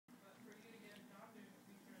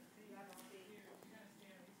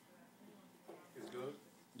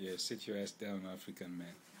Yeah, sit your ass down, African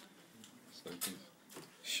man. So you can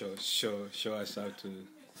show us how to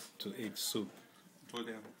eat soup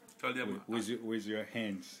Tell them with your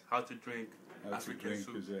hands. how to drink How African to drink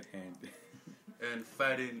soup with your hand. and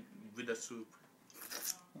fighting with the soup.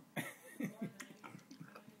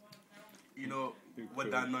 You know what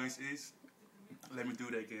that noise is? Let me do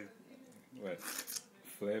it again. What?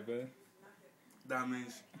 Flavor? That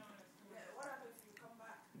means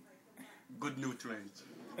good nutrients.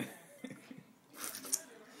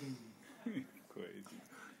 Crazy.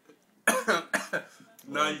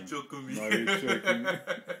 Now you're choking me. Now you're choking me.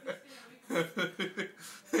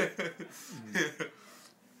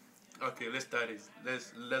 Okay, let's start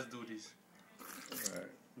this. Let's do this.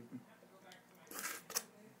 Alright.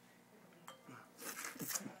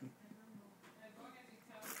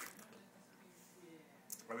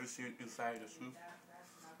 Have you seen inside the soup?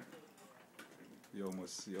 You're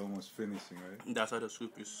almost finishing, right? That's how the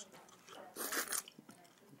soup is.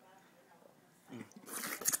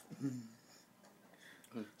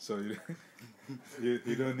 So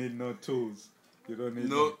you don't need no tools. You don't need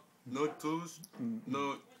no tools,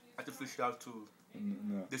 no artificial tools.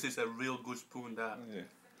 no. This is a real good spoon that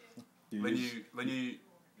Yeah. when you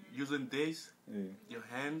using this, your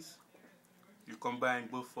hands, you combine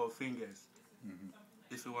both 4 fingers.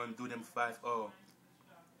 If you want to do them 5,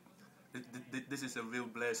 this is a real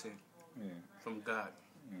blessing from God.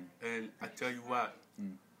 And I tell you what,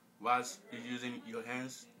 whilst you're using your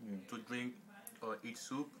hands to drink or eat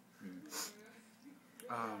soup,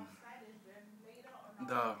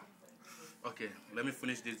 okay, let me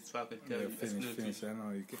finish this so I can tell you. Finish. I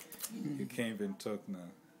know you can't even talk now.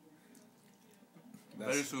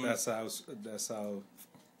 Very soon. That's how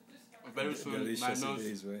very soon delicious it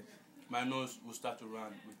is, right? my nose will start to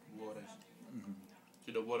run with water.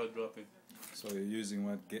 See the water dropping. So you're using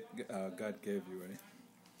what God gave you, right?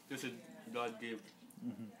 This is God gave.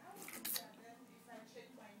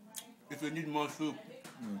 If you need more soup,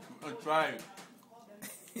 try it.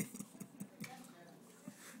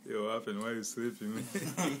 Yo, what happened? Why are you sleeping, man?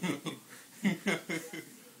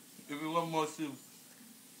 If you want more soup,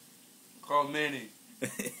 call Manny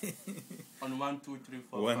on 1 2 3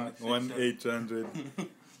 4 5 6 1-800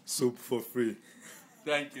 soup for free.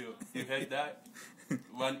 Thank you. You heard that?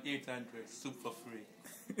 1-800 soup for free.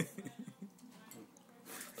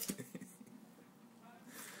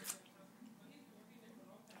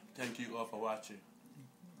 Thank you all for watching.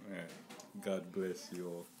 Yeah. God bless you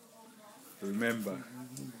all. Remember,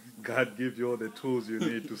 God gives you all the tools you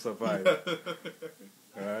need to survive.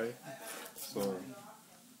 Alright? So,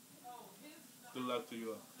 good luck to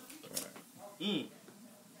you all.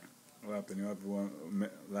 What happened? You have one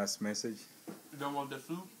last message? You don't want the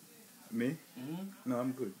soup? Me? No,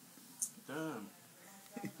 I'm good. Damn.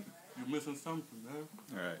 You're missing something, man.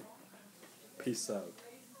 Alright. Peace out.